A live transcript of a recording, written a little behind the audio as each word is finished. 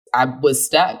I was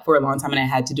stuck for a long time and I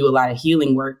had to do a lot of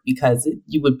healing work because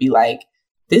you would be like,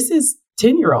 this is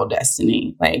 10-year-old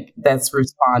Destiny, like that's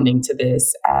responding to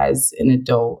this as an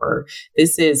adult, or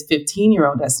this is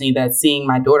 15-year-old Destiny that's seeing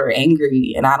my daughter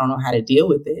angry and I don't know how to deal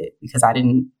with it because I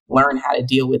didn't learn how to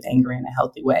deal with anger in a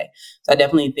healthy way. So I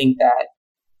definitely think that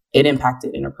it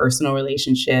impacted interpersonal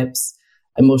relationships,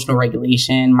 emotional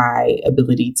regulation, my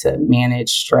ability to manage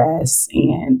stress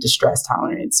and distress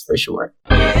tolerance for sure.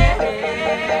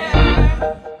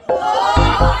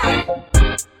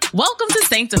 Welcome to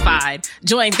Sanctified.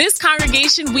 Join this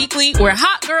congregation weekly where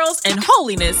hot girls and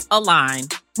holiness align.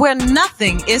 Where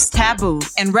nothing is taboo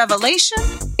and revelation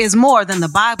is more than the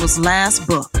Bible's last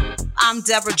book. I'm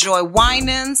Deborah Joy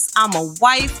Winans. I'm a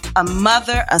wife, a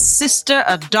mother, a sister,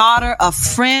 a daughter, a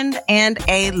friend, and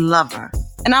a lover.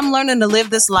 And I'm learning to live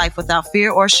this life without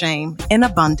fear or shame, in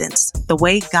abundance, the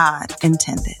way God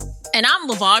intended. And I'm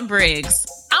LaVon Briggs.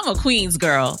 I'm a Queens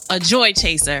girl, a joy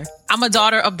chaser. I'm a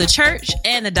daughter of the church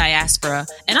and the diaspora.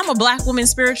 And I'm a Black woman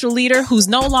spiritual leader who's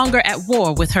no longer at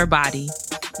war with her body.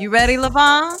 You ready,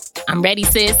 LaVon? I'm ready,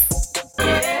 sis.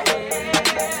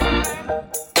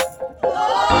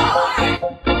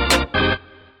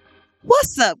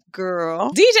 What's up,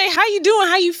 girl? DJ, how you doing?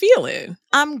 How you feeling?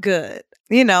 I'm good.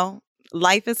 You know,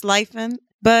 life is lifing,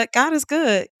 but God is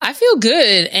good. I feel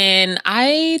good. And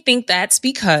I think that's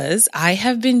because I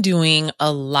have been doing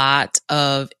a lot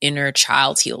of inner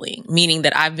child healing, meaning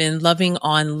that I've been loving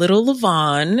on little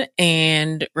LaVon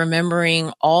and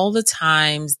remembering all the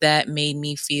times that made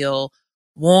me feel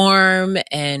warm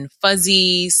and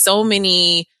fuzzy. So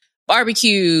many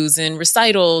barbecues and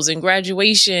recitals and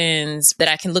graduations that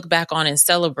I can look back on and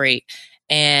celebrate.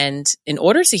 And in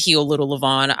order to heal little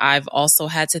LaVon, I've also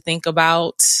had to think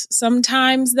about some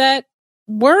times that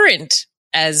weren't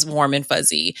as warm and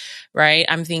fuzzy, right?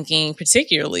 I'm thinking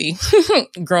particularly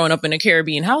growing up in a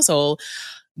Caribbean household,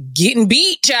 getting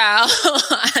beat, child.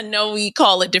 I know we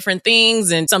call it different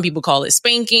things and some people call it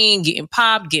spanking, getting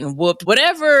popped, getting whooped,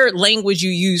 whatever language you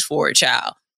use for it,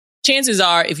 child. Chances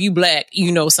are, if you Black,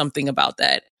 you know something about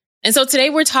that. And so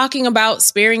today we're talking about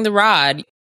sparing the rod.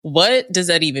 What does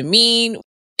that even mean?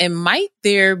 And might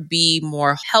there be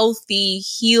more healthy,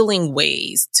 healing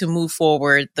ways to move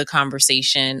forward the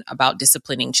conversation about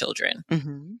disciplining children?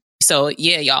 Mm-hmm. So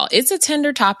yeah, y'all, it's a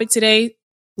tender topic today.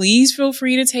 Please feel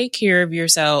free to take care of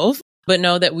yourself, but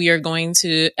know that we are going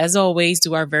to, as always,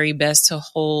 do our very best to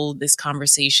hold this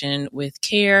conversation with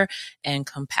care and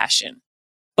compassion.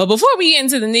 But before we get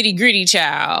into the nitty gritty,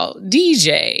 child,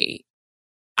 DJ,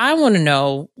 I want to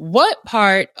know, what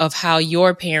part of how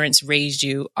your parents raised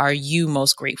you are you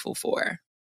most grateful for?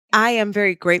 I am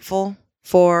very grateful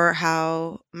for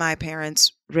how my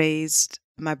parents raised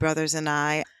my brothers and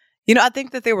I. You know, I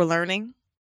think that they were learning,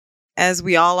 as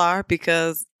we all are,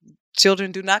 because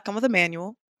children do not come with a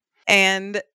manual.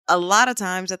 And a lot of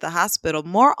times at the hospital,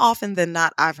 more often than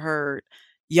not, I've heard,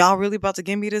 y'all really about to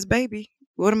give me this baby?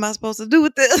 What am I supposed to do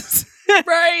with this?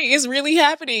 Right. It's really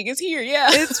happening. It's here. Yeah.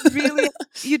 It's really,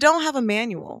 you don't have a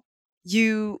manual.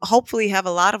 You hopefully have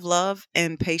a lot of love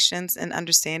and patience and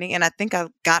understanding. And I think I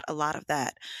got a lot of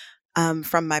that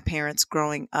from my parents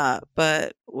growing up.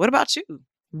 But what about you?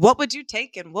 What would you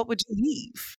take and what would you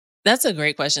leave? That's a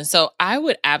great question. So I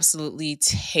would absolutely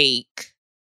take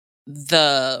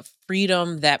the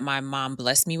freedom that my mom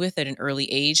blessed me with at an early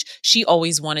age. She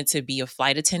always wanted to be a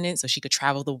flight attendant so she could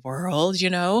travel the world,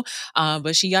 you know,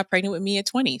 but she got pregnant with me at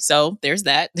 20. So there's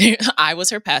that. I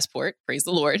was her passport. Praise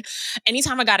the Lord.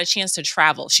 Anytime I got a chance to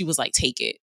travel, she was like, take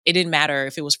it. It didn't matter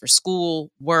if it was for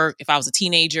school, work, if I was a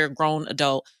teenager, grown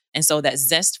adult. And so that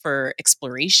zest for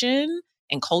exploration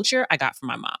and culture I got from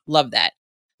my mom. Love that.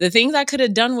 The things I could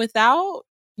have done without,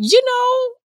 you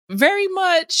know, very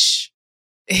much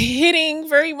hitting,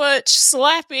 very much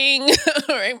slapping,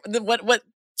 right? What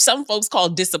some folks call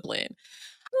discipline.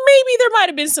 Maybe there might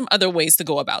have been some other ways to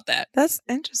go about that. That's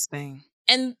interesting.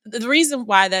 And the reason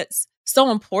why that's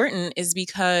so important is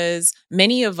because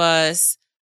many of us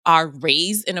are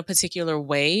raised in a particular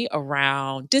way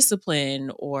around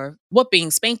discipline or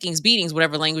whoopings, spankings, beatings,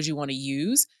 whatever language you want to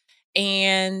use.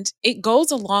 And it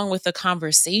goes along with the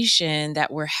conversation that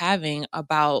we're having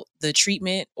about the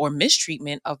treatment or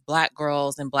mistreatment of Black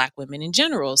girls and Black women in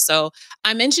general. So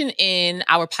I mentioned in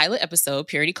our pilot episode,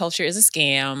 Purity Culture is a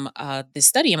Scam, this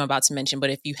study I'm about to mention. But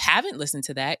if you haven't listened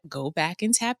to that, go back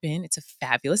and tap in. It's a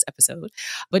fabulous episode.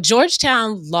 But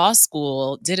Georgetown Law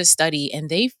School did a study and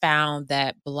they found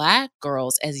that Black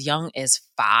girls as young as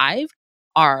 5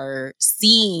 are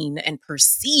seen and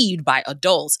perceived by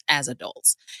adults as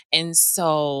adults. And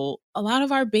so a lot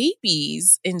of our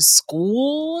babies in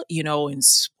school, you know, in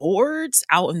sports,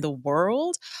 out in the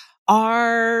world,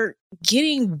 are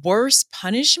getting worse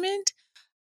punishment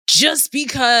just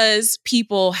because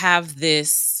people have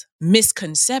this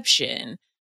misconception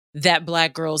that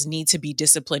Black girls need to be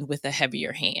disciplined with a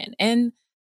heavier hand. And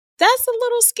that's a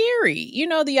little scary. You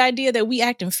know, the idea that we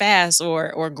acting fast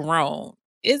or grown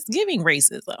is giving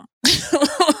racism.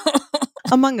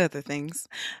 Among other things.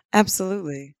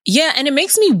 Absolutely. Yeah, and it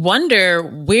makes me wonder,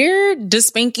 where does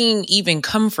spanking even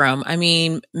come from? I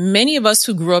mean, many of us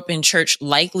who grew up in church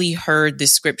likely heard the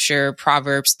scripture,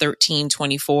 Proverbs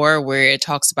 13:24, where it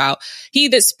talks about, he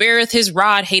that spareth his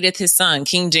rod hateth his son,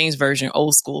 King James Version,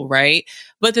 old school, right?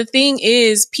 But the thing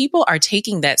is, people are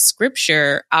taking that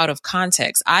scripture out of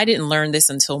context. I didn't learn this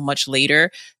until much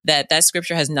later, that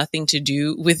scripture has nothing to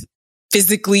do with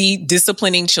physically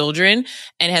disciplining children,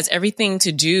 and has everything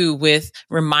to do with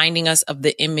reminding us of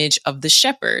the image of the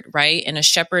shepherd, right? And a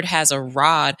shepherd has a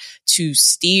rod to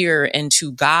steer and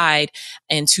to guide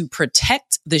and to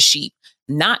protect the sheep,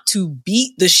 not to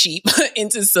beat the sheep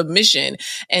into submission.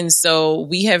 And so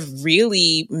we have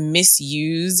really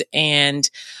misused and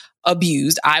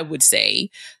abused, I would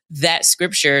say, that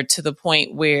scripture to the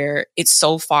point where it's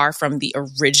so far from the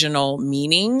original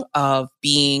meaning of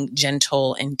being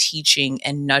gentle and teaching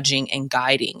and nudging and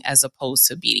guiding as opposed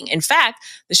to beating. In fact,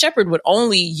 the shepherd would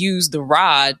only use the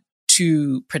rod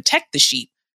to protect the sheep.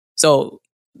 So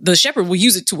the shepherd will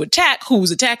use it to attack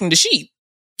who's attacking the sheep.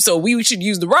 So we should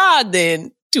use the rod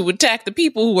then to attack the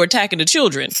people who are attacking the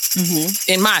children,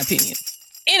 in my opinion.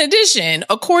 In addition,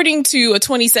 according to a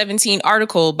 2017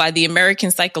 article by the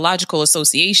American Psychological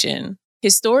Association,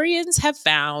 historians have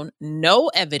found no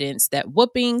evidence that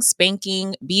whooping,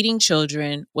 spanking, beating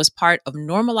children was part of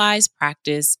normalized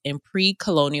practice in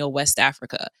pre-colonial West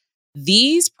Africa.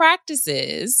 These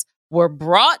practices were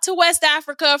brought to West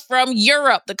Africa from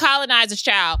Europe, the colonizer's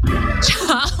child.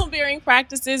 Childbearing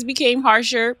practices became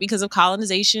harsher because of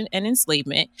colonization and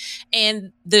enslavement.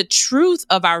 And the truth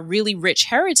of our really rich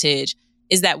heritage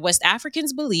is that West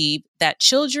Africans believe that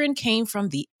children came from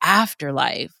the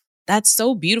afterlife. That's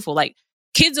so beautiful. Like,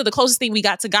 kids are the closest thing we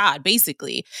got to God,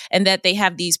 basically, and that they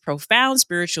have these profound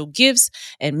spiritual gifts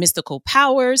and mystical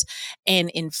powers. And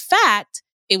in fact,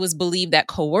 it was believed that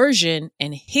coercion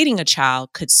and hitting a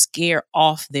child could scare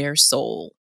off their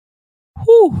soul.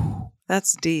 Whew,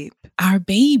 that's deep. Our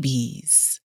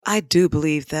babies. I do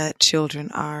believe that children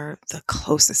are the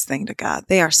closest thing to God.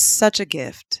 They are such a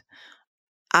gift.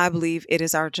 I believe it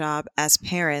is our job as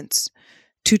parents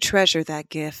to treasure that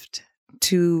gift,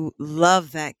 to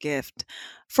love that gift.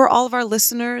 For all of our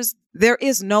listeners, there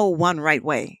is no one right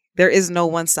way. There is no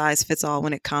one size fits all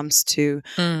when it comes to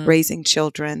raising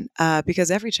children,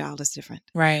 because every child is different.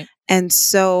 Right. And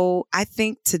so I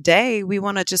think today we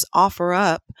want to just offer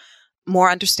up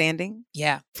more understanding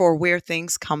for where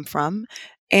things come from,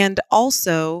 and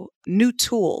also new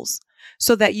tools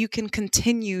so that you can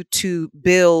continue to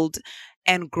build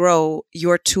and grow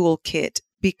your toolkit,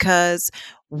 because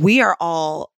we are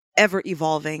all ever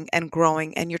evolving and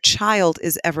growing, and your child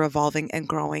is ever evolving and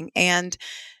growing. And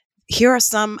here are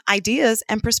some ideas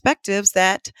and perspectives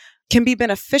that can be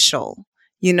beneficial,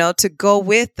 you know, to go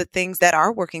with the things that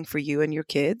are working for you and your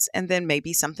kids. And then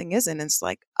maybe something isn't. And it's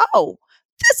like, oh,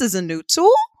 this is a new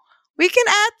tool. We can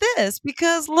add this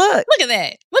because look at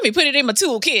that. Let me put it in my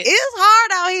toolkit. It's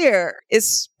hard out here,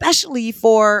 especially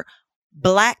for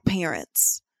Black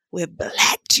parents with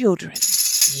Black children.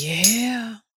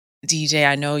 Yeah. DJ,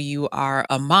 I know you are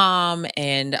a mom,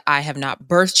 and I have not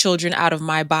birthed children out of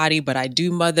my body, but I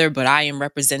do mother, but I am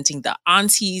representing the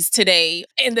aunties today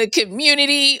in the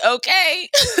community, okay?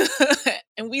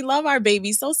 And we love our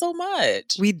babies so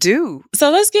much. We do. So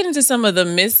let's get into some of the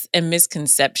myths and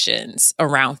misconceptions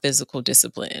around physical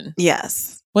discipline.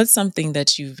 Yes. What's something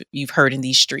that you've heard in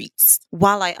these streets?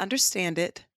 While I understand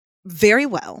it very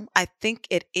well, I think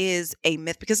it is a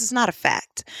myth, because it's not a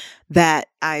fact that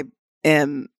I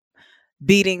am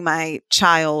beating my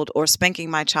child or spanking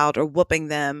my child or whooping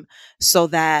them so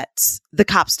that the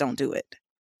cops don't do it.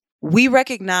 We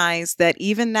recognize that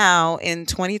even now in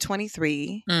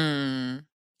 2023,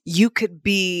 you could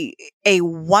be a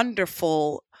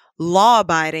wonderful,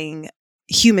 law-abiding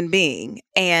human being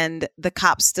and the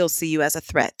cops still see you as a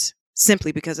threat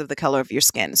simply because of the color of your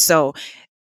skin. So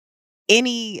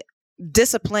any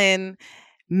discipline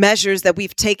measures that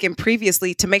we've taken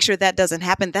previously to make sure that doesn't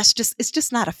happen, it's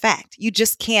just not a fact. You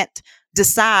just can't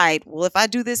decide, well, if I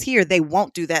do this here, they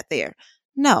won't do that there.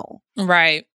 No.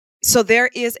 Right. So there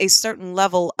is a certain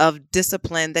level of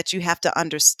discipline that you have to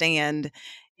understand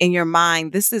in your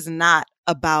mind. This is not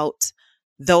about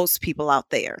those people out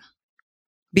there,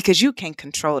 because you can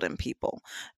control them people.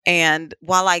 And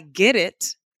while I get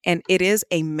it, and it is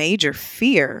a major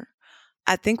fear,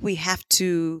 I think we have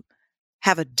to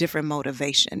have a different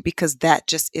motivation because that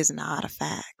just is not a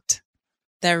fact.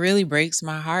 That really breaks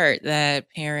my heart that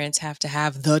parents have to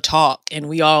have the talk. And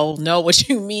we all know what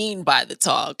you mean by the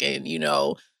talk. And,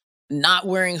 not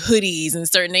wearing hoodies in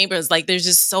certain neighborhoods. Like there's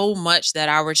just so much that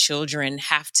our children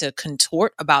have to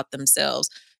contort about themselves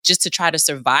just to try to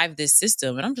survive this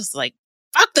system. And I'm just like,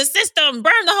 fuck the system,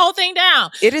 burn the whole thing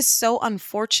down. It is so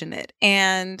unfortunate.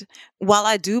 And while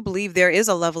I do believe there is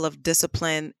a level of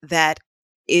discipline that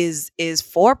is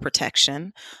for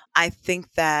protection, I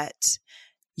think that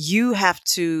you have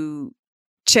to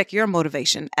check your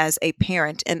motivation as a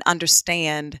parent and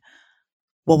understand,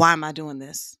 well, why am I doing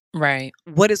this? Right.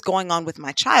 What is going on with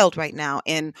my child right now?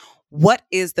 And what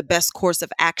is the best course of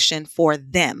action for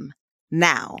them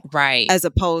now? Right. As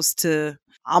opposed to,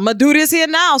 I'm going to do this here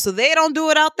now so they don't do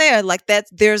it out there. Like that,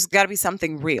 there's got to be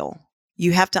something real.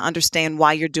 You have to understand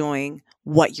why you're doing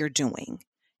what you're doing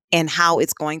and how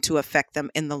it's going to affect them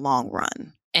in the long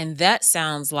run. And that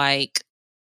sounds like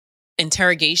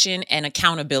interrogation and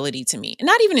accountability to me. And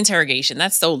not even interrogation,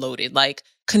 that's so loaded, like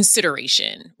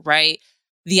consideration, right?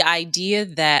 The idea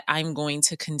that I'm going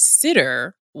to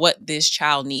consider what this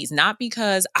child needs, not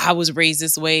because I was raised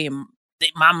this way and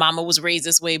my mama was raised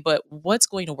this way, but what's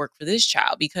going to work for this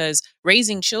child? Because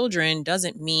raising children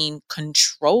doesn't mean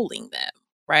controlling them,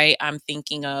 right? I'm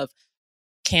thinking of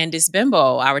Candice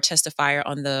Bimbo, our testifier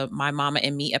on the My Mama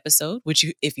and Me episode, which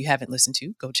if you haven't listened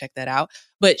to, go check that out.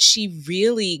 But she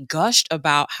really gushed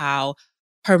about how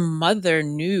her mother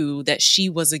knew that she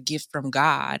was a gift from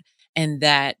God and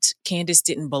that Candice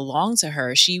didn't belong to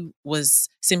her. She was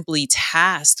simply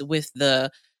tasked with the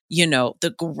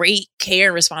great care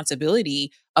and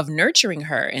responsibility of nurturing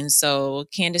her. And so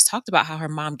Candice talked about how her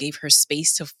mom gave her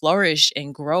space to flourish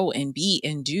and grow and be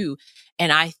and do.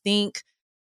 And I think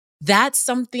that's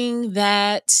something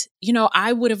that,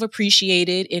 I would have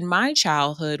appreciated in my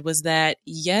childhood was that,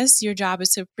 yes, your job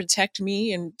is to protect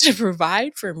me and to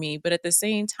provide for me. But at the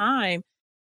same time,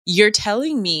 you're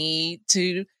telling me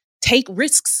to take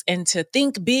risks and to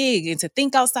think big and to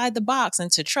think outside the box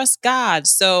and to trust God.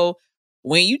 So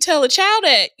when you tell a child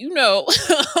that,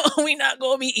 we're not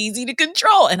going to be easy to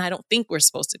control. And I don't think we're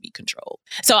supposed to be controlled.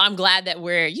 So I'm glad that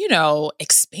we're,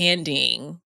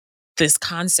 expanding this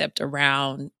concept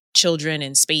around children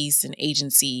and space and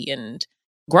agency and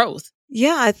growth.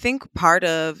 Yeah, I think part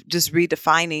of just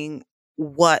redefining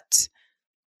what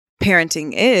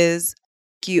parenting is,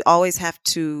 you always have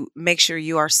to make sure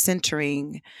you are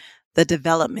centering the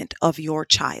development of your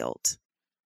child.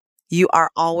 You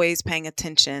are always paying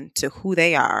attention to who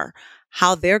they are,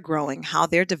 how they're growing, how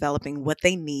they're developing, what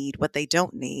they need, what they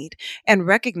don't need, and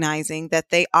recognizing that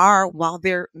they are, while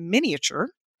they're miniature,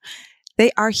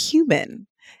 they are human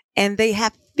and they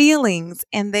have feelings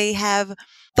and they have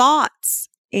thoughts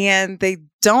and they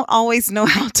don't always know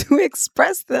how to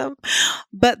express them,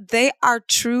 but they are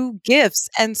true gifts.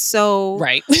 And so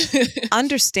right.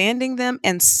 understanding them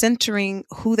and centering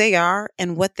who they are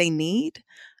and what they need,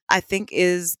 I think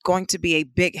is going to be a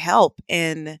big help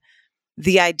in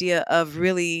the idea of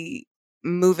really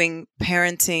moving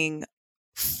parenting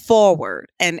forward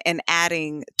and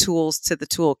adding tools to the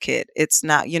toolkit. It's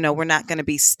not, we're not going to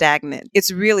be stagnant.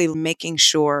 It's really making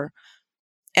sure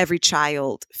every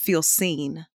child feels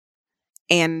seen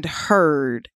and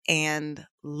heard and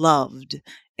loved.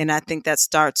 And I think that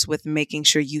starts with making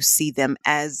sure you see them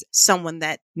as someone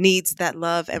that needs that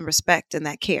love and respect and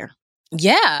that care.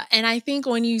 Yeah. And I think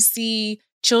when you see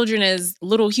children as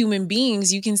little human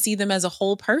beings, you can see them as a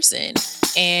whole person.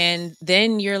 And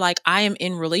then you're like, I am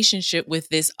in relationship with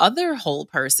this other whole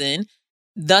person,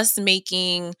 thus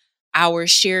making our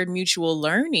shared mutual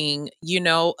learning,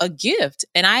 a gift.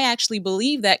 And I actually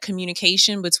believe that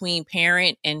communication between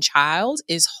parent and child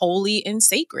is holy and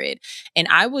sacred. And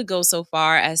I would go so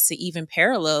far as to even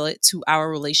parallel it to our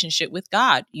relationship with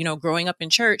God. Growing up in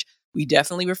church, we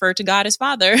definitely refer to God as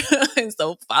Father. And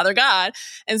so Father God.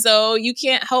 And so you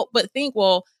can't help but think,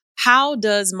 well, how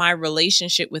does my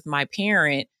relationship with my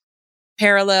parent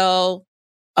parallel,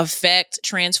 affect,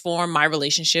 transform my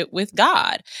relationship with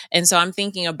God? And so I'm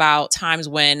thinking about times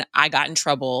when I got in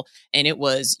trouble and it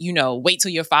was, wait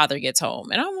till your father gets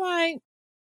home. And I'm like,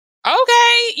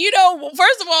 okay,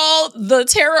 first of all, the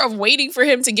terror of waiting for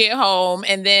him to get home.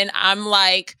 And then I'm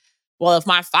like, well, if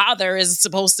my father is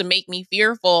supposed to make me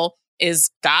fearful,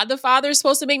 is God the Father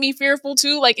supposed to make me fearful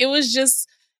too? Like it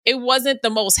wasn't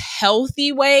the most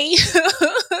healthy way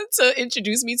to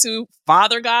introduce me to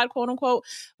Father God, quote unquote.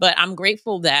 But I'm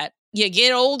grateful that you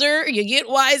get older, you get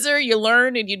wiser, you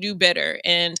learn and you do better.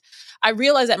 And I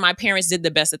realized that my parents did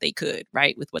the best that they could,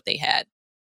 right, with what they had.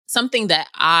 Something that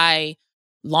I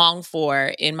long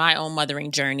for in my own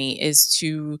mothering journey is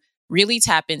to really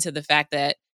tap into the fact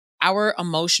that our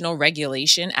emotional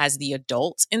regulation as the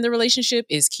adult in the relationship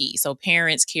is key. So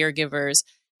parents, caregivers,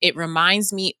 it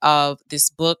reminds me of this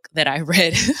book that I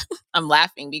read. I'm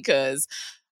laughing because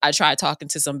I tried talking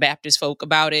to some Baptist folk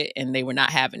about it and they were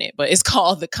not having it, but it's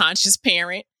called The Conscious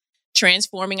Parent: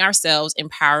 Transforming Ourselves,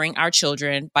 Empowering Our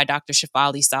Children by Dr.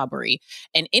 Shefali Sabari.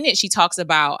 And in it, she talks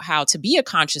about how to be a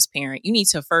conscious parent, you need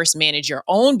to first manage your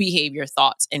own behavior,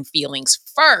 thoughts, and feelings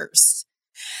first.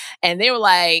 And they were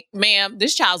like, ma'am,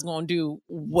 this child's going to do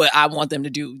what I want them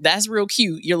to do. That's real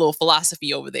cute, your little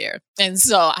philosophy over there. And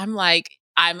so I'm like,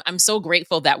 I'm so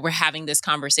grateful that we're having this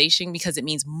conversation because it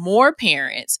means more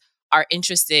parents are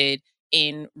interested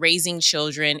in raising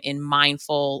children in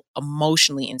mindful,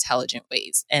 emotionally intelligent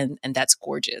ways. And that's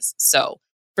gorgeous. So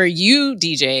for you,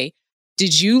 DJ,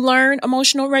 did you learn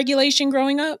emotional regulation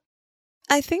growing up?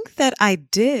 I think that I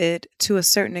did to a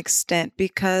certain extent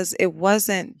because it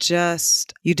wasn't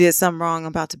just you did something wrong, I'm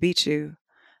about to beat you.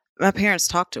 My parents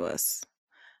talked to us.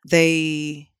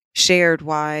 They shared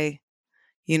why,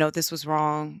 this was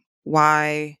wrong,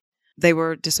 why they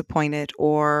were disappointed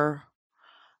or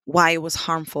why it was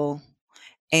harmful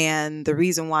and the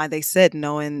reason why they said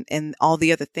no and all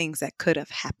the other things that could have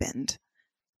happened.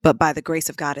 But by the grace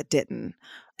of God, it didn't.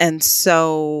 And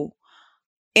so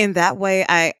in that way,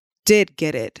 I did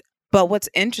get it. But what's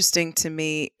interesting to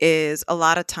me is a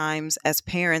lot of times as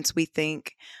parents, we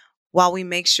think while we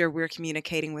make sure we're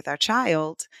communicating with our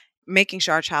child, making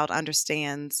sure our child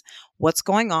understands what's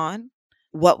going on,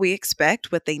 what we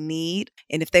expect, what they need.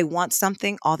 And if they want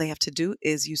something, all they have to do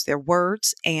is use their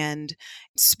words and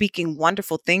speaking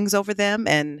wonderful things over them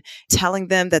and telling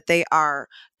them that they are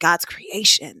God's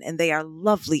creation and they are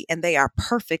lovely and they are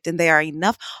perfect and they are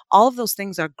enough. All of those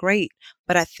things are great.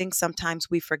 But I think sometimes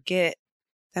we forget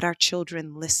that our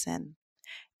children listen.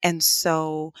 And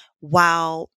so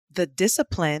while the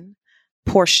discipline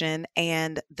portion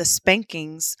and the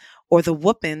spankings or the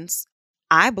whoopings,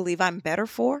 I believe I'm better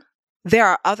for, there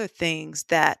are other things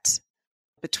that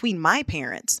between my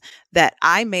parents that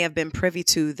I may have been privy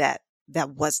to that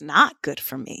was not good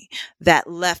for me, that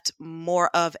left more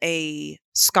of a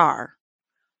scar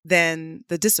than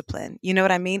the discipline. You know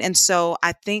what I mean? And so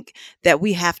I think that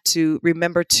we have to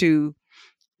remember to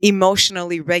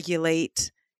emotionally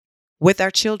regulate with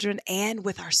our children and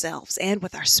with ourselves and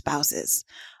with our spouses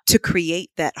to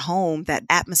create that home, that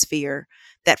atmosphere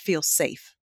that feels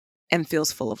safe and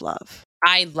feels full of love.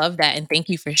 I love that. And thank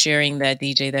you for sharing that,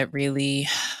 DJ. That really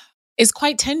is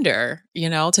quite tender,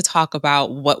 to talk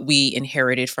about what we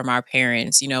inherited from our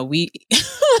parents. We,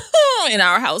 in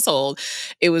our household,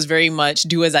 it was very much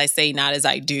do as I say, not as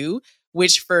I do,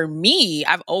 which for me,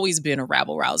 I've always been a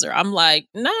rabble rouser. I'm like,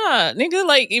 nah, nigga,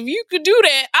 like if you could do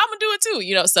that, I'm gonna do it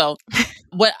too, So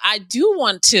what I do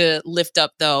want to lift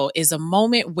up though, is a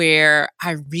moment where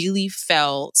I really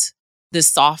felt the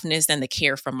softness and the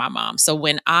care from my mom. So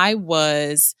when I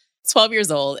was 12 years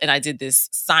old and I did this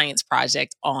science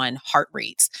project on heart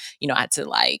rates, I had to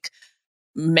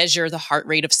measure the heart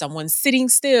rate of someone sitting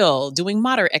still, doing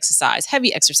moderate exercise,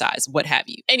 heavy exercise, what have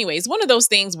you. Anyways, one of those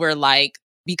things where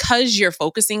because you're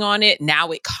focusing on it,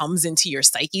 now it comes into your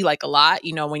psyche a lot.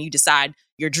 When you decide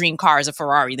your dream car is a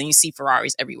Ferrari, then you see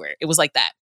Ferraris everywhere. It was like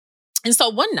that. And so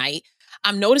one night,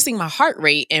 I'm noticing my heart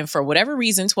rate. And for whatever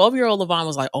reason, 12-year-old Levon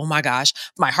was like, oh my gosh,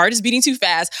 my heart is beating too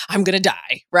fast. I'm going to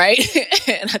die. Right.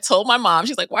 And I told my mom,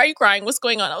 she's like, why are you crying? What's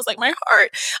going on? I was like, my heart,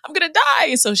 I'm going to die.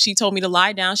 And so she told me to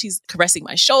lie down. She's caressing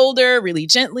my shoulder really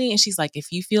gently. And she's like,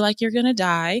 if you feel like you're going to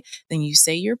die, then you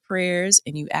say your prayers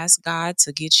and you ask God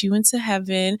to get you into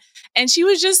heaven. And she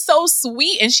was just so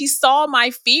sweet. And she saw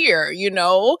my fear,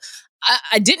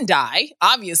 I didn't die,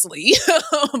 obviously,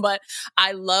 but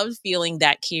I loved feeling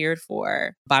that cared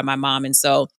for by my mom. And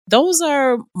so those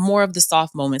are more of the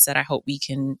soft moments that I hope we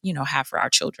can, have for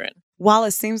our children. While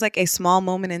it seems like a small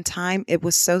moment in time, it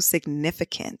was so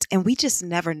significant. And we just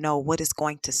never know what is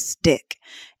going to stick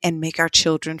and make our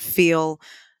children feel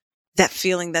that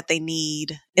feeling that they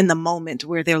need in the moment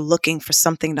where they're looking for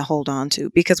something to hold on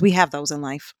to, because we have those in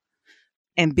life.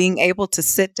 And being able to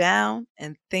sit down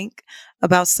and think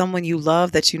about someone you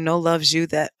love that loves you,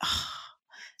 that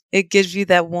it gives you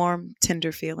that warm,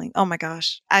 tender feeling. Oh my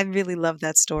gosh, I really love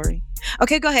that story.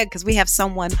 Okay, go ahead, because we have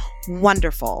someone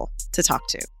wonderful to talk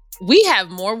to. We have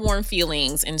more warm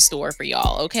feelings in store for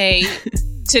y'all, okay?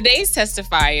 Today's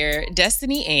testifier,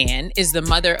 Destiny Ann, is the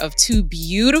mother of 2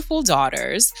 beautiful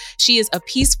daughters. She is a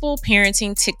peaceful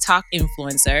parenting TikTok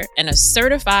influencer and a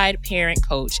certified parent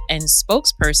coach and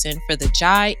spokesperson for the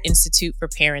Jai Institute for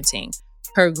Parenting.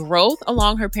 Her growth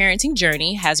along her parenting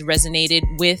journey has resonated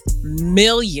with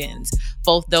millions,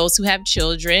 both those who have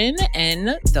children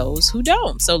and those who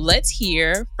don't. So let's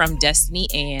hear from Destiny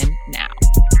Ann now.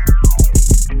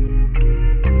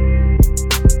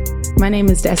 My name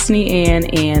is Destiny Ann,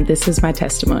 and this is my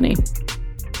testimony.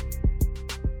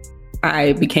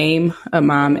 I became a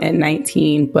mom at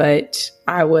 19, but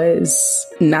I was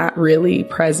not really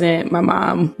present. My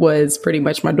mom was pretty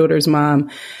much my daughter's mom.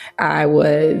 I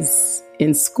was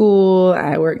in school.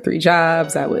 I worked 3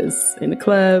 jobs. I was in the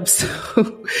clubs.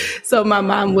 So my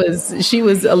mom she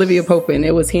was Olivia Pope, and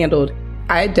it was handled.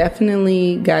 I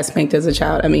definitely got spanked as a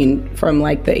child. I mean, from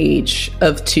like the age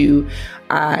of 2,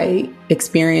 I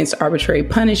experienced arbitrary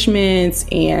punishments,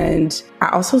 and I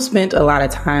also spent a lot of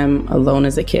time alone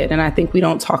as a kid. And I think we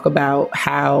don't talk about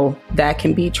how that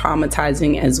can be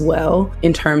traumatizing as well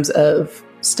in terms of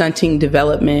stunting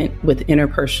development with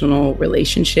interpersonal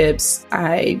relationships.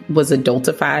 I was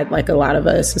adultified like a lot of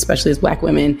us, especially as Black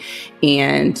women,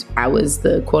 and I was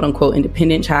the quote unquote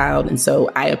independent child. And so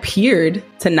I appeared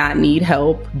to not need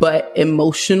help, but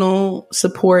emotional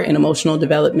support and emotional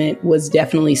development was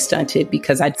definitely stunted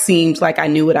because I seemed like I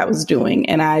knew what I was doing.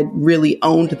 And I really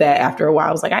owned that after a while.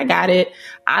 I was like, I got it.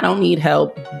 I don't need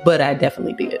help, but I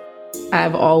definitely did.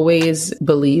 I've always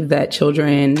believed that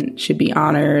children should be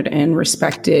honored and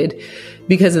respected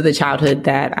because of the childhood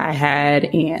that I had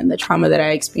and the trauma that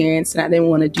I experienced. And I didn't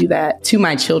want to do that to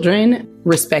my children.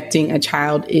 Respecting a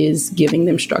child is giving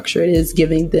them structure. It is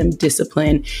giving them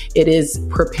discipline. It is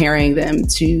preparing them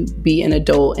to be an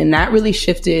adult. And that really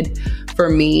shifted for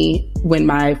me when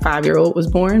my 5-year-old was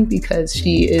born because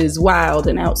she is wild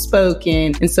and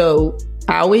outspoken. And so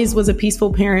I always was a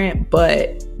peaceful parent,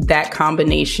 but that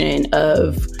combination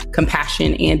of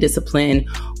compassion and discipline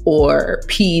or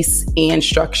peace and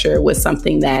structure was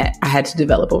something that I had to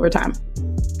develop over time.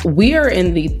 We are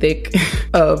in the thick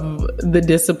of the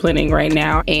disciplining right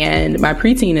now. And my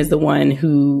preteen is the one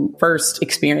who first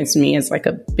experienced me as like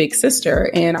a big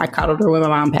sister. And I coddled her when my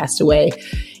mom passed away.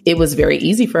 It was very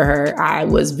easy for her. I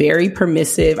was very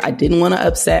permissive. I didn't want to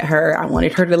upset her. I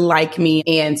wanted her to like me.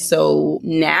 And so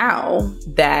now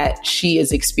that she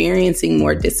is experiencing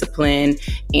more discipline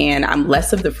and I'm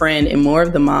less of the friend and more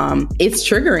of the mom, it's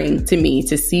triggering to me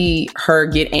to see her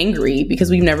get angry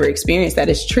because we've never experienced that.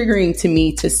 It's triggering to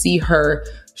me to see her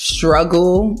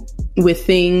struggle with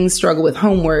things, struggle with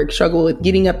homework, struggle with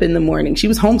getting up in the morning. She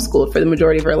was homeschooled for the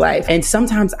majority of her life. And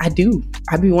sometimes I'd be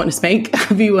wanting to spank.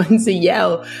 I'd be wanting to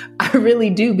yell. I really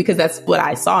do, because that's what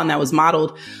I saw and that was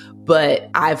modeled. But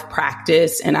I've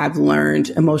practiced and I've learned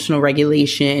emotional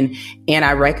regulation. And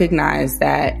I recognize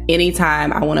that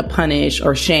anytime I want to punish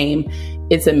or shame,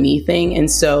 it's a me thing. And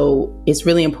so it's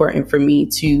really important for me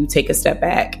to take a step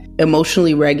back,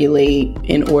 emotionally regulate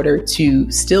in order to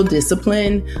still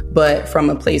discipline, but from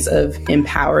a place of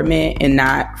empowerment and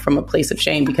not from a place of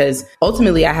shame, because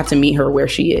ultimately I have to meet her where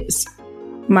she is.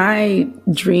 My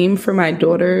dream for my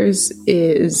daughters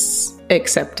is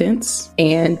acceptance,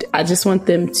 and I just want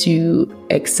them to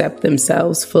accept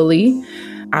themselves fully.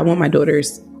 I want my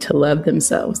daughters to love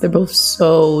themselves. They're both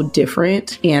so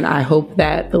different. And I hope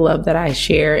that the love that I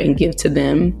share and give to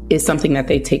them is something that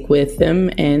they take with them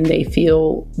and they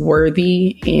feel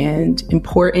worthy and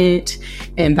important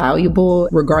and valuable,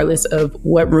 regardless of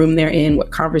what room they're in,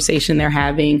 what conversation they're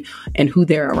having, and who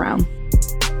they're around.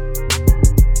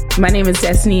 My name is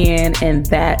Destiny Ann, and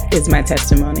that is my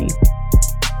testimony.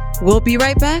 We'll be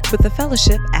right back with the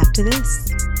fellowship after this.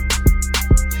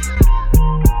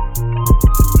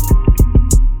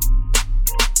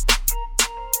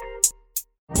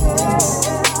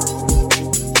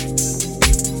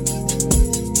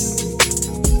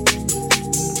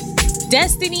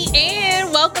 Destiny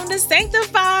Ann, welcome to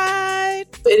Sanctified.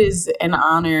 It is an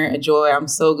honor, a joy. I'm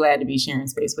so glad to be sharing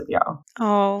space with y'all.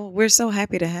 Oh, we're so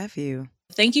happy to have you.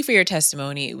 Thank you for your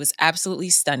testimony. It was absolutely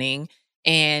stunning.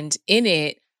 And in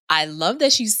it, I love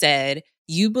that you said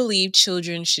you believe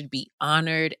children should be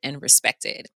honored and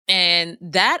respected. And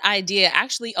that idea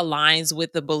actually aligns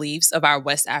with the beliefs of our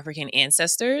West African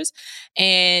ancestors.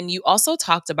 And you also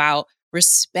talked about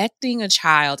respecting a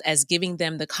child as giving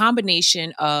them the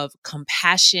combination of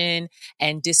compassion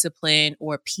and discipline,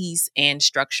 or peace and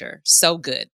structure. So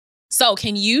good. So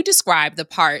can you describe the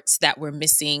parts that were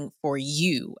missing for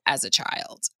you as a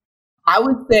child? I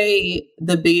would say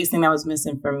the biggest thing that was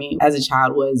missing for me as a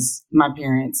child was my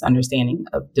parents' understanding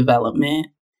of development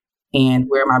and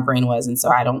where my brain was. And so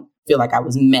I don't feel like I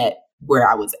was met where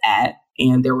I was at.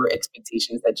 And there were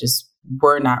expectations that just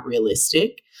were not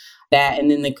realistic. That,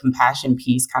 and then the compassion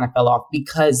piece kind of fell off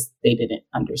because they didn't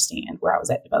understand where I was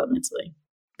at developmentally.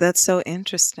 That's so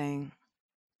interesting.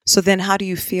 So then how do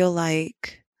you feel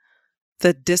like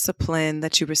the discipline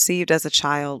that you received as a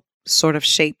child sort of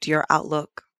shaped your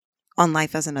outlook on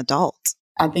life as an adult?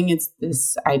 I think it's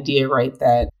this idea, right,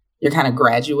 that you're kind of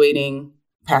graduating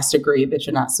past a grade that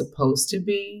you're not supposed to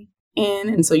be in.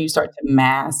 And so you start to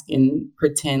mask and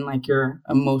pretend like you're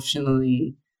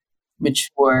emotionally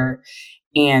mature.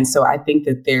 And so I think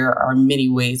that there are many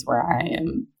ways where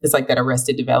it's like that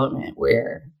arrested development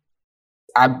where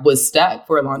I was stuck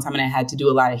for a long time and I had to do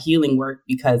a lot of healing work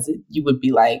because you would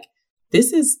be like,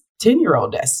 this is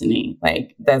 10-year-old Destiny,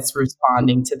 like that's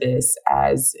responding to this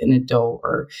as an adult,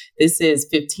 or this is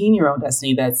 15-year-old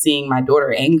Destiny that's seeing my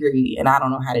daughter angry and I don't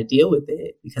know how to deal with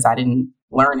it because I didn't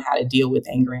learn how to deal with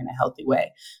anger in a healthy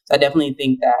way. So I definitely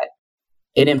think that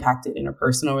it impacted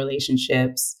interpersonal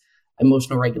relationships,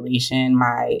 emotional regulation,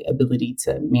 my ability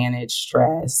to manage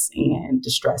stress and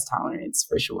distress tolerance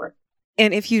for sure.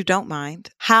 And if you don't mind,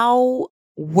 how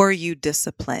were you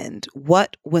disciplined?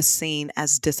 What was seen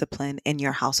as discipline in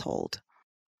your household?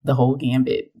 The whole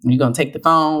gambit. You're going to take the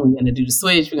phone, we're going to do the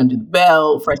switch, we're going to do the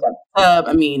bell, fresh out the tub.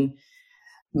 I mean,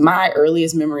 my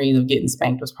earliest memory of getting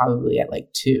spanked was probably at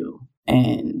like 2.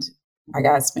 And I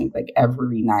got spanked like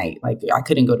every night. Like I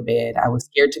couldn't go to bed. I was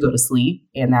scared to go to sleep.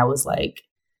 And that was like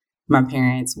my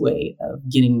parents' way of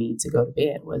getting me to go to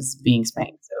bed was being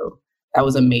spanked. So that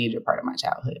was a major part of my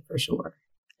childhood for sure.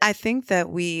 I think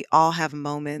that we all have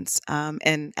moments,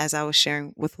 and as I was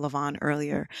sharing with LaVon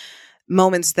earlier,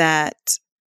 moments that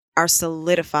are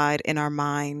solidified in our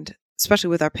mind, especially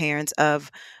with our parents,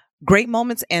 of great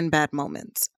moments and bad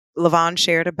moments. LaVon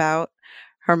shared about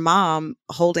her mom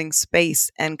holding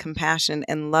space and compassion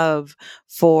and love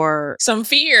for some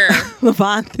fear.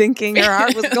 LaVon thinking her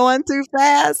heart was going too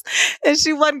fast and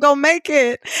she wasn't going to make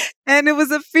it. And it was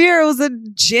a fear. It was a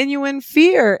genuine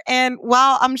fear. And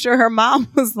while I'm sure her mom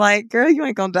was like, girl, you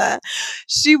ain't going to die,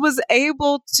 she was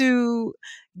able to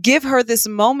give her this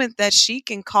moment that she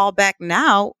can call back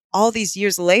now, all these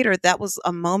years later. That was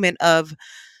a moment of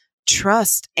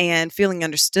trust and feeling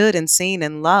understood and seen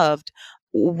and loved.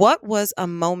 What was a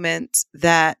moment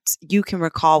that you can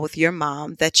recall with your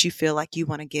mom that you feel like you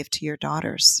want to give to your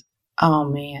daughters? Oh,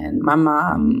 man. My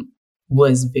mom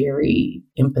was very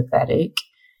empathetic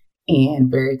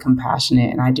and very compassionate.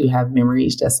 And I do have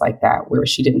memories just like that where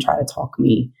she didn't try to talk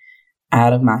me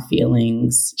out of my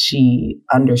feelings. She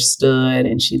understood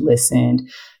and she listened.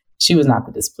 She was not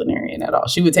the disciplinarian at all.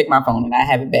 She would take my phone and I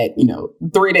have it back,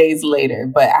 3 days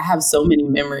later. But I have so many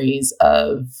memories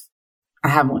I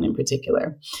have one in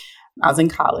particular. I was in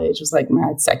college. It was like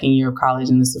my second year of college,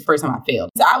 and this is the first time I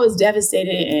failed. So I was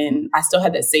devastated, and I still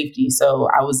had that safety. So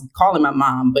I was calling my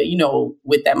mom, but,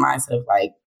 with that mindset of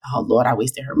like, oh, Lord, I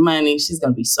wasted her money. She's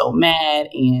going to be so mad.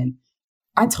 And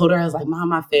I told her, I was like,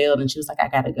 Mom, I failed. And she was like, I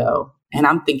got to go. And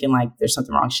I'm thinking like, there's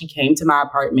something wrong. She came to my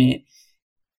apartment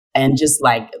and just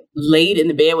like laid in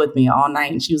the bed with me all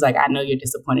night. And she was like, I know you're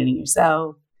disappointed in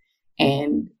yourself.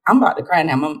 And I'm about to cry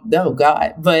now. Oh,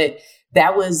 God. But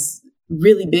that was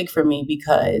really big for me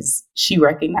because she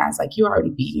recognized like you're already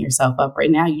beating yourself up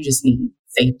right now. You just need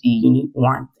safety. You need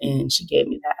warmth. And she gave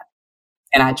me that.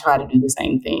 And I try to do the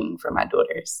same thing for my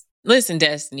daughters. Listen,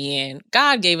 Destiny, and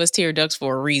God gave us tear ducts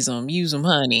for a reason. Use them,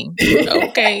 honey.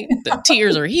 Okay. The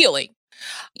tears are healing.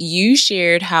 You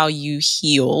shared how you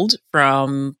healed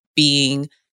from being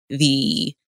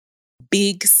the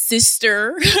big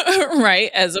sister, right?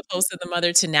 As opposed to the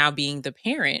mother, to now being the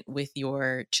parent with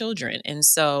your children. And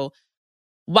so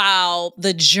while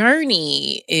the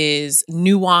journey is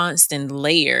nuanced and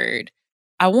layered,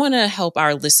 I want to help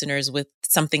our listeners with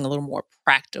something a little more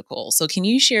practical. So can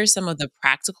you share some of the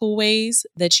practical ways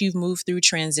that you've moved through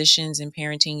transitions in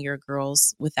parenting your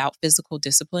girls without physical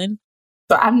discipline?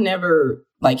 So I've never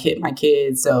hit my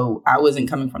kids. So I wasn't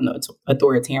coming from the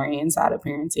authoritarian side of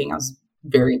parenting. I was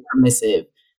very permissive.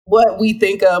 What we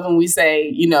think of when we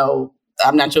say,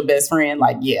 I'm not your best friend,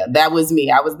 that was me.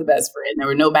 I was the best friend. There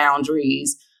were no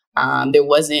boundaries. There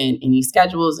wasn't any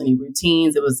schedules, any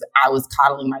routines. I was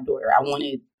coddling my daughter. I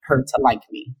wanted her to like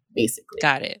me, basically.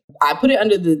 Got it. I put it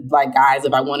under the guise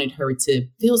of I wanted her to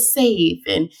feel safe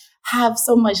and have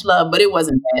so much love, but it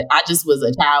wasn't that. I just was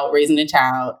a child raising a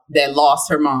child that lost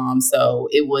her mom. So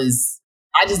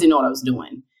I just didn't know what I was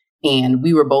doing. And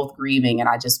we were both grieving and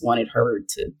I just wanted her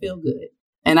to feel good.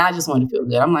 And I just wanted to feel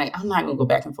good. I'm like, I'm not going to go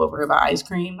back and forth with her about ice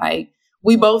cream.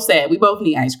 We both said we both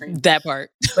need ice cream. That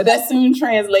part. But that soon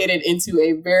translated into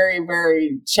a very,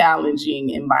 very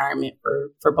challenging environment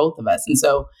for both of us. And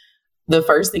so the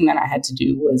first thing that I had to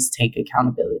do was take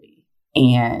accountability.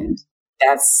 And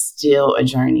that's still a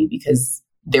journey because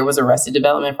there was arrested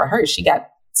development for her. She got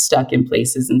stuck in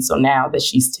places. And so now that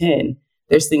she's 10,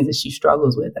 there's things that she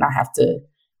struggles with. And I have to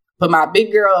put my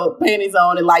big girl panties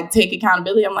on and like take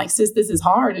accountability. I'm like, sis, this is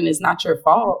hard and it's not your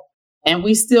fault. And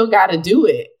we still got to do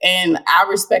it. And I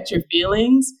respect your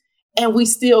feelings and we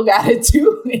still got to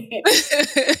do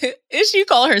it. You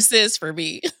call her sis for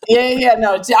me. Yeah.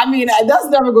 No, I mean, that's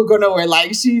never going to go nowhere.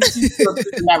 Like she's still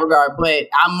sis in that regard, but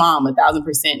I'm mom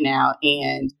 1,000% now.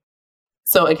 And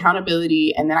so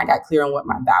accountability. And then I got clear on what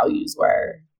my values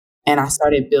were. And I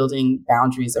started building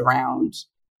boundaries around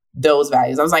those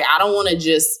values. I was like, I don't want to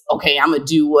just, okay, I'm going to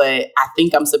do what I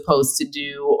think I'm supposed to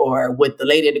do or what the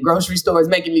lady at the grocery store is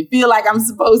making me feel like I'm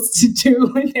supposed to do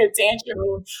when they're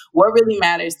tantruming. What really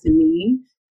matters to me?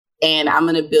 And I'm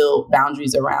going to build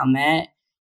boundaries around that.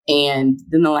 And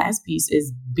then the last piece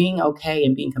is being okay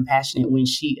and being compassionate when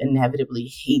she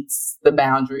inevitably hates the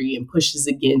boundary and pushes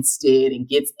against it and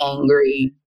gets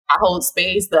angry. I hold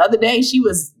space. The other day, she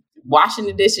was washing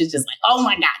the dishes, just like, oh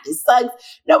my God, this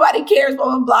sucks. Nobody cares, blah,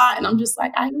 blah, blah. And I'm just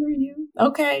like, I hear you.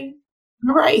 Okay.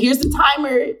 All right. Here's the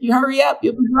timer. You hurry up.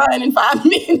 You'll be done in 5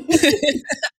 minutes.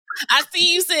 I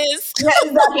see you, sis. Yeah,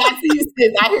 exactly. I see you,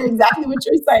 sis. I hear exactly what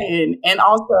you're saying. And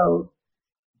also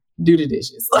do the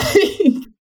dishes.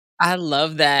 I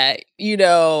love that. You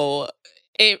know,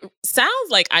 it sounds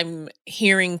like I'm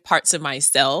hearing parts of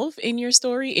myself in your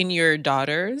story, in your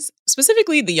daughters,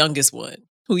 specifically the youngest one,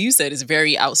 who you said is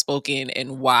very outspoken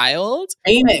and wild.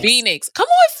 Phoenix. Come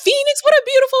on, Phoenix. What a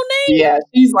beautiful name. Yeah,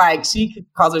 she's like, she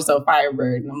calls herself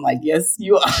Firebird. And I'm like, yes,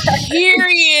 you are.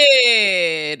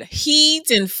 Period.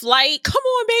 Heat and flight. Come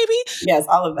on, baby. Yes,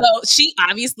 all of that. So she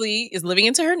obviously is living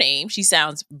into her name. She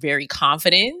sounds very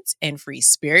confident and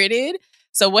free-spirited.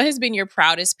 So what has been your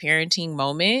proudest parenting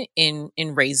moment in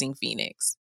raising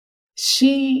Phoenix?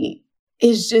 She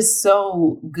is just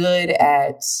so good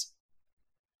at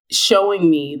showing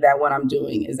me that what I'm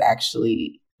doing is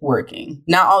actually working.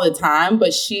 Not all the time, but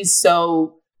it's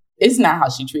not how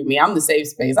she treats me. I'm the safe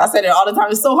space. I said it all the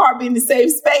time. It's so hard being the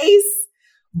safe space.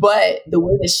 But the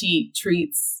way that she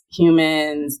treats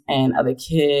humans and other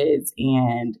kids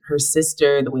and her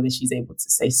sister, the way that she's able to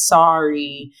say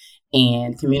sorry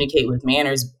and communicate with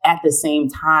manners at the same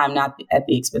time, not at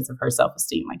the expense of her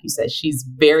self-esteem. Like you said, she's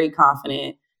very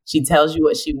confident. She tells you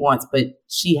what she wants, but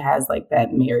she has like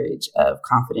that marriage of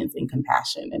confidence and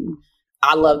compassion. And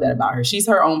I love that about her. She's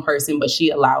her own person, but she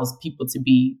allows people to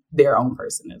be their own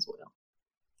person as well,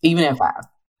 even at 5.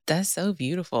 That's so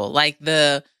beautiful. Like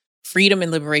the freedom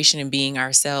and liberation in being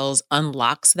ourselves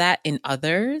unlocks that in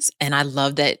others. And I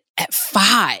love that at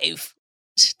 5,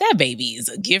 that baby is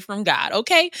a gift from God.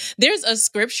 Okay. There's a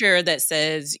scripture that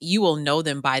says you will know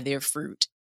them by their fruit.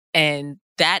 And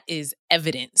that is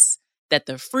evidence that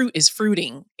the fruit is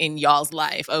fruiting in y'all's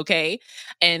life, okay?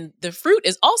 And the fruit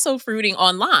is also fruiting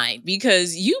online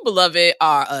because you, beloved,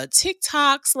 are a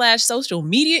TikTok/social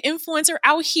media influencer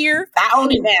out here. I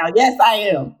own it now. Yes, I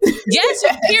am. Yes,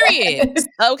 period.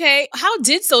 Okay. How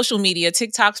did social media,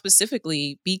 TikTok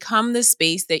specifically, become the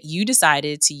space that you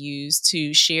decided to use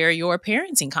to share your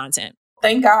parenting content?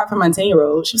 Thank God for my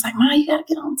 10-year-old. She was like, Mom, you got to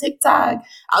get on TikTok.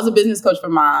 I was a business coach for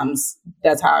moms.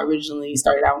 That's how I originally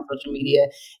started out on social media.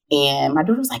 And my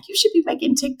daughter was like, you should be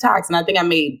making TikToks. And I think I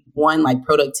made one like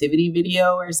productivity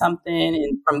video or something.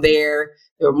 And from there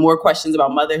were more questions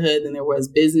about motherhood than there was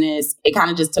business. It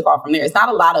kind of just took off from there. It's not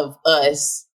a lot of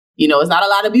us. You know, it's not a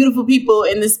lot of beautiful people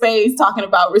in the space talking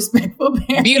about respectful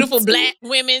parenting. Beautiful Black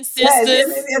women, sisters.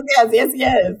 Yes.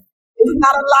 It's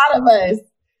not a lot of us.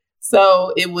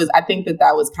 So I think that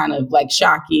was kind of like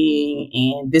shocking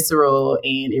and visceral,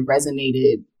 and it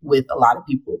resonated with a lot of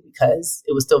people because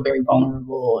it was still very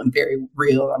vulnerable and very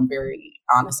real. I'm very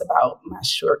honest about my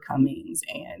shortcomings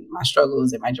and my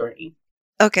struggles and my journey.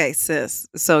 Okay, sis.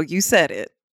 So you said it.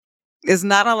 There's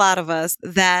not a lot of us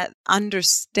that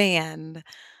understand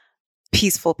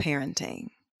peaceful parenting.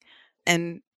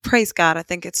 And praise God, I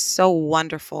think it's so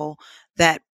wonderful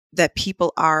that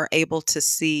people are able to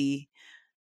see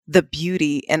the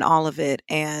beauty in all of it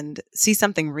and see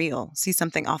something real, see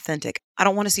something authentic. I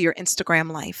don't want to see your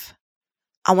Instagram life.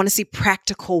 I want to see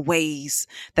practical ways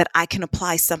that I can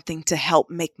apply something to help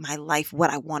make my life what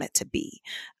I want it to be.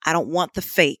 I don't want the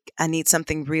fake. I need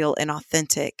something real and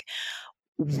authentic.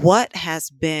 What has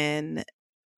been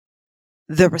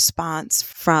the response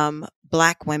from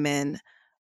Black women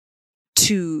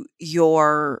to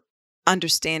your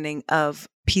understanding of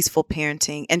peaceful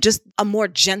parenting and just a more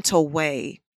gentle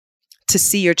way to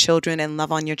see your children and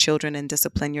love on your children and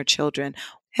discipline your children?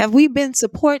 Have we been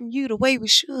supporting you the way we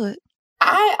should?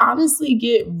 I honestly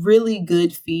get really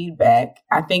good feedback.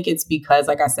 I think it's because,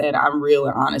 like I said, I'm real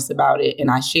and honest about it. And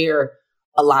I share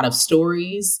a lot of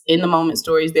stories, in the moment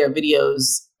stories. There are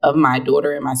videos of my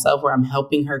daughter and myself where I'm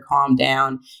helping her calm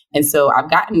down. And so I've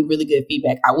gotten really good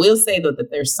feedback. I will say though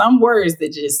that there's some words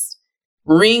that just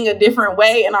ring a different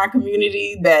way in our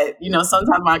community that,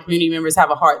 sometimes my community members have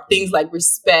a hard, things like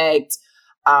respect.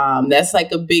 That's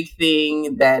like a big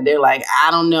thing that they're like,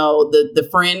 I don't know, the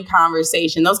friend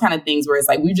conversation, those kind of things where it's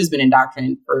like, we've just been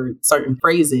indoctrinated for certain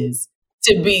phrases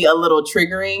to be a little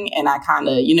triggering. And I kind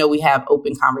of, we have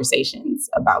open conversations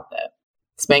about that.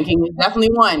 Spanking is definitely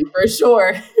one for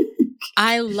sure.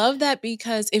 I love that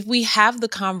because if we have the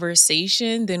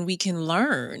conversation, then we can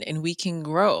learn and we can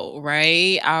grow,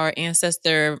 right? Our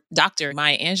ancestor, Dr.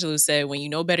 Maya Angelou said, when you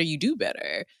know better, you do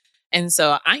better. And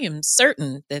so I am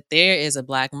certain that there is a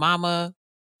Black mama,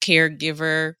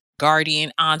 caregiver,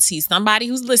 guardian, auntie, somebody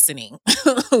who's listening,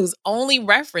 whose only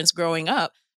reference growing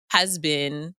up has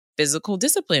been physical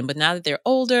discipline. But now that they're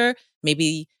older,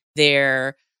 maybe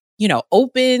they're,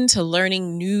 open to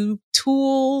learning new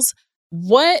tools.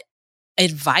 What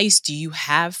advice do you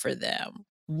have for them?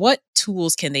 What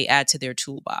tools can they add to their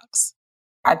toolbox?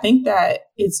 I think that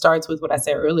it starts with what I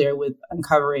said earlier with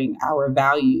uncovering our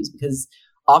values, because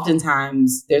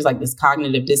oftentimes there's like this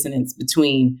cognitive dissonance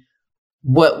between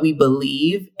what we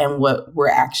believe and what we're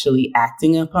actually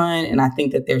acting upon. And I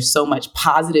think that there's so much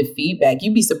positive feedback.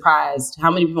 You'd be surprised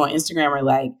how many people on Instagram are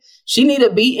like, she need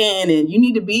a beating and you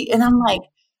need to beat. And I'm like,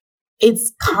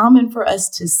 it's common for us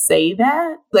to say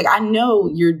that. Like, I know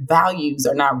your values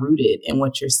are not rooted in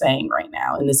what you're saying right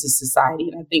now. And this is society.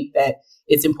 And I think that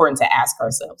it's important to ask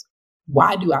ourselves,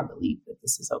 why do I believe that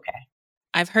this is okay?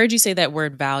 I've heard you say that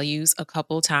word values a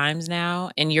couple times now.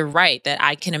 And you're right that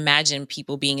I can imagine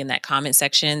people being in that comment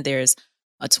section. There's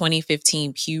a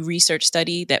 2015 Pew Research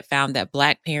study that found that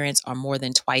Black parents are more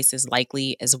than twice as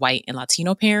likely as white and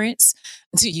Latino parents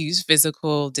to use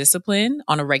physical discipline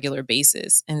on a regular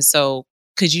basis. And so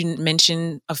could you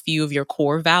mention a few of your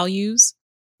core values?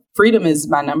 Freedom is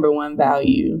my number one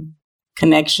value.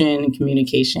 Connection and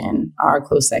communication are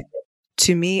close second.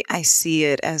 To me, I see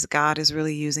it as God is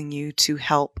really using you to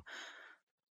help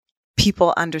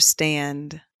people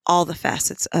understand all the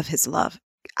facets of his love.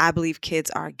 I believe kids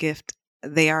are a gift.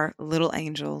 They are little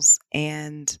angels,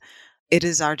 and it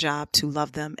is our job to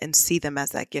love them and see them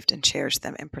as that gift and cherish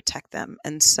them and protect them.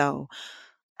 And so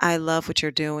I love what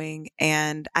you're doing.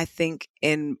 And I think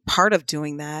in part of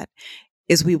doing that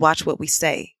is we watch what we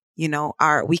say.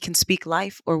 We can speak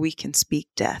life or we can speak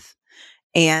death.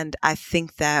 And I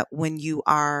think that when you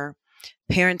are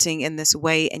parenting in this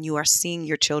way and you are seeing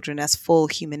your children as full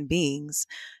human beings,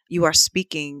 you are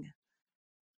speaking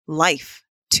life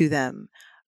to them.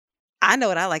 I know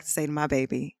what I like to say to my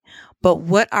baby, but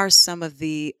what are some of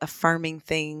the affirming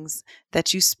things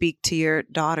that you speak to your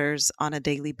daughters on a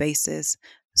daily basis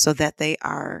so that they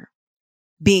are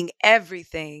being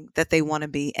everything that they want to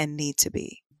be and need to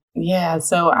be? Yeah,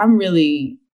 so I'm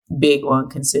really big on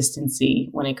consistency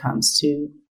when it comes to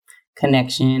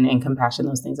connection and compassion,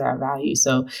 those things I value.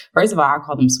 So first of all, I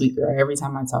call them sweet girl. Every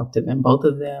time I talk to them, both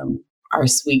of them are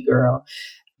sweet girl.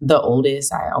 The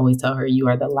oldest, I always tell her, you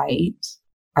are the light.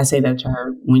 I say that to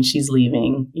her when she's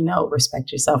leaving,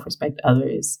 respect yourself, respect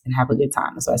others, and have a good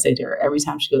time. So I say to her every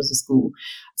time she goes to school,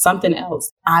 something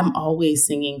else. I'm always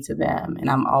singing to them and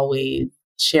I'm always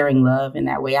sharing love in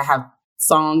that way. I have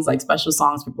songs, like special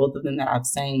songs for both of them that I've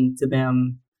sang to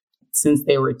them since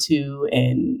they were 2.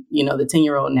 And, the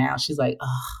 10-year-old now, she's like,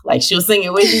 oh, like she'll sing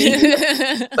it with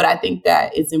me. But I think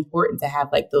that it's important to have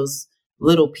like those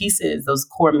little pieces, those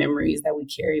core memories that we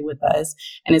carry with us.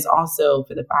 And it's also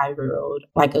for the 5-year-old,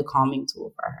 like a calming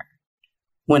tool for her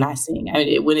when I sing.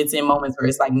 When it's in moments where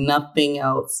it's like nothing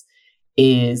else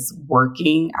is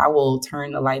working, I will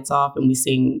turn the lights off and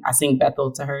I sing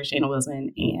Bethel to her, Shayna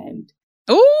Wilson. And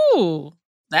ooh,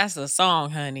 that's a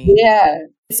song, honey. Yeah.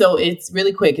 So it's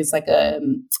really quick. It's like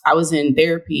I was in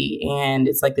therapy, and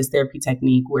it's like this therapy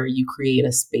technique where you create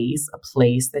a space, a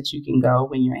place that you can go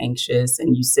when you're anxious,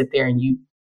 and you sit there and you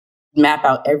map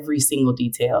out every single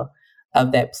detail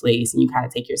of that place, and you kind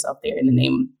of take yourself there. And the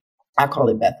name, I call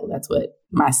it Bethel. That's what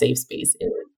my safe space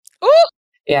is. Ooh.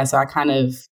 Yeah. So I kind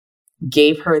of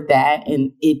gave her that,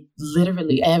 and it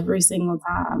literally every single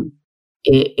time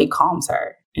it calms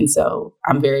her. And so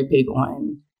I'm very big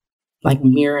on like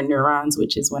mirror neurons,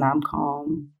 which is when I'm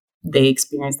calm, they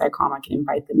experience that calm. I can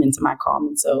invite them into my calm.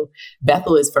 And so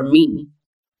Bethel is for me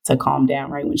to calm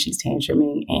down right when she's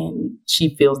tantruming, and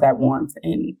she feels that warmth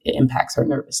and it impacts her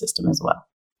nervous system as well.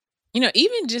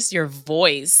 Even just your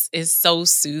voice is so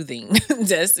soothing,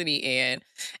 Destiny Ann.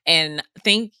 And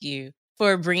thank you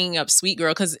for bringing up sweet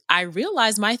girl, because I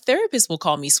realize my therapist will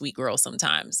call me sweet girl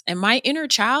sometimes. And my inner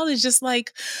child is just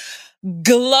like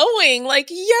glowing, like,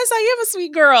 yes, I am a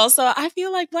sweet girl. So I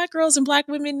feel like Black girls and Black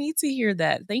women need to hear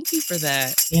that. Thank you for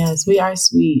that. Yes, we are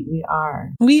sweet. We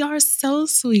are. We are so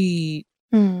sweet.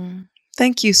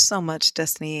 Thank you so much,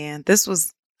 Destiny Ann. This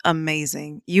was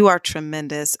amazing. You are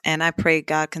tremendous. And I pray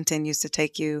God continues to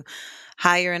take you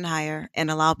higher and higher and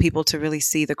allow people to really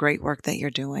see the great work that you're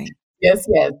doing. Yes,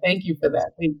 yes. Thank you for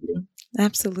that. Thank you.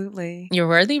 Absolutely. You're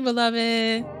worthy,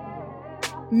 beloved.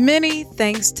 Many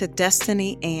thanks to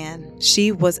Destiny Ann.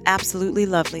 She was absolutely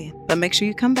lovely. But make sure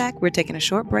you come back. We're taking a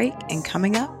short break, and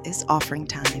coming up is offering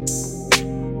time.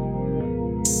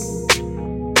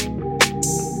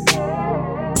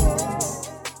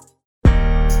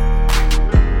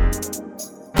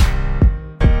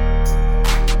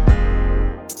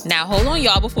 Now, hold on,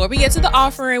 y'all. Before we get to the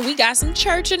offering, we got some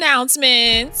church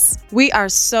announcements. We are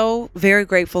so very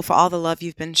grateful for all the love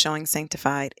you've been showing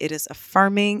Sanctified. It is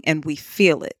affirming and we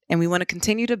feel it. And we want to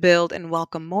continue to build and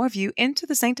welcome more of you into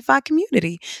the Sanctified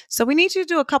community. So we need you to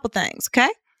do a couple things, okay?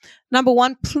 Number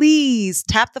one, please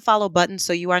tap the follow button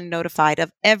so you are notified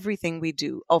of everything we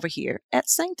do over here at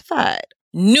Sanctified.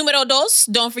 Numero dos,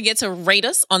 don't forget to rate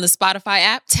us on the Spotify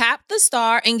app. Tap the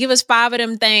star and give us 5 of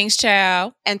them things,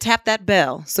 child. And tap that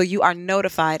bell so you are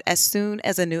notified as soon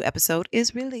as a new episode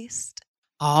is released.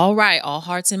 All right, all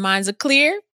hearts and minds are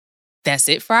clear. That's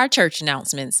it for our church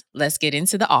announcements. Let's get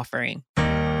into the offering.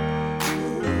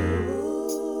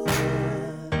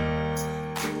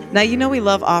 Now, you know we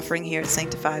love offering here at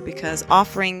Sanctified because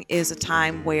offering is a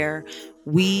time where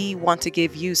we want to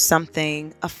give you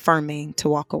something affirming to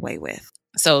walk away with.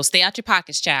 So stay out your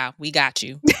pockets, child. We got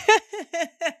you.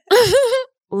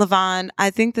 LaVon, I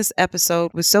think this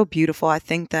episode was so beautiful. I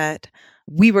think that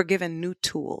we were given new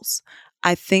tools.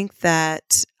 I think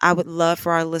that I would love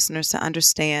for our listeners to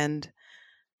understand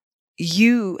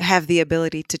you have the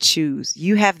ability to choose.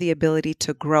 You have the ability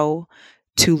to grow,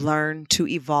 to learn, to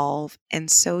evolve, and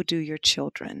so do your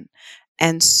children.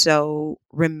 And so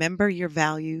remember your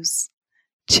values,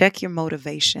 check your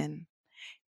motivation,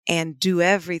 and do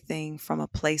everything from a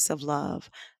place of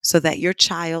love so that your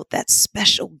child, that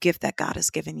special gift that God has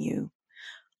given you,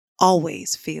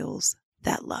 always feels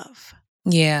that love.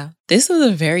 Yeah, this was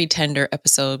a very tender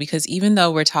episode because even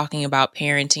though we're talking about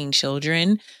parenting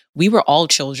children, we were all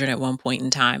children at one point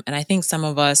in time. And I think some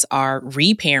of us are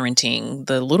reparenting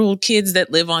the little kids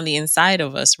that live on the inside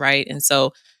of us, right? And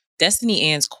so Destiny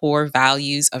Ann's core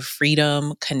values of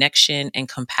freedom, connection, and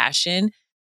compassion,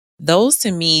 those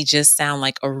to me just sound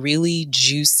like a really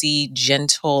juicy,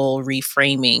 gentle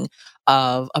reframing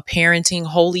of a parenting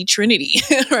holy trinity,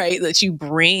 right? That you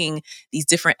bring these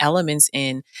different elements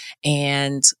in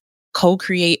and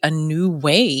co-create a new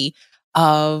way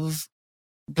of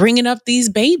bringing up these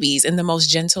babies in the most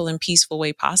gentle and peaceful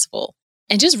way possible.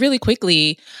 And just really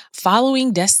quickly,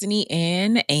 following Destiny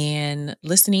Ann and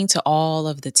listening to all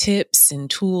of the tips and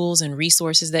tools and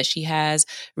resources that she has,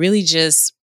 really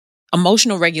just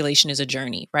emotional regulation is a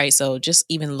journey, right? So just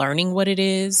even learning what it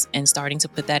is and starting to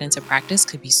put that into practice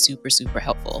could be super, super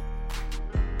helpful.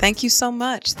 Thank you so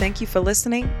much. Thank you for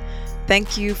listening.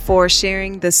 Thank you for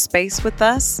sharing this space with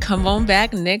us. Come on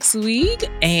back next week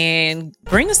and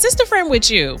bring a sister friend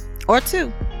with you. Or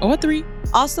 2. Or 3.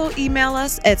 Also email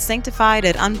us at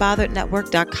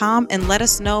sanctified@unbotherednetwork.com and let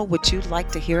us know what you'd like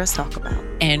to hear us talk about.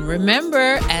 And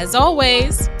remember, as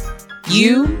always,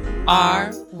 you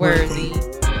are worthy.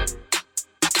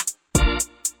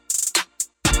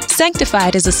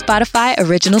 Sanctified is a Spotify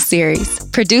original series,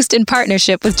 produced in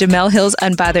partnership with Jamel Hill's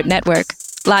Unbothered Network,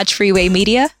 Lodge Freeway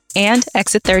Media, and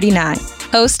Exit 39.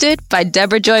 Hosted by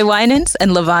Deborah Joy Winans and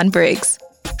LaVon Briggs.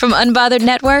 From Unbothered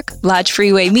Network, Lodge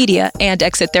Freeway Media, and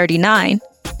Exit 39,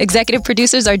 executive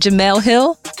producers are Jamel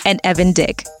Hill and Evan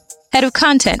Dick. Head of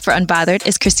content for Unbothered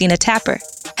is Christina Tapper.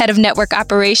 Head of network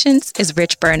operations is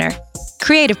Rich Berner.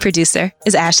 Creative producer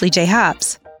is Ashley J.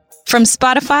 Hobbs. From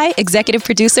Spotify, executive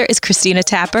producer is Christina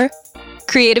Tapper.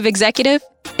 Creative executive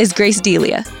is Grace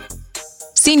Delia.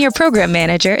 Senior program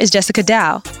manager is Jessica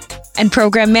Dow. And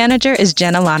program manager is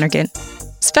Jenna Lonergan.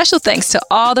 Special thanks to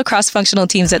all the cross-functional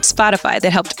teams at Spotify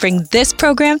that helped bring this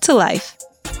program to life.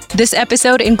 This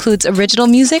episode includes original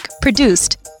music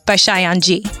produced by Cheyenne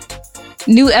G.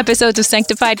 New episodes of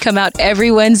Sanctified come out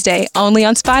every Wednesday only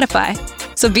on Spotify.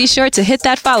 So be sure to hit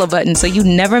that follow button so you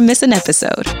never miss an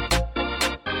episode.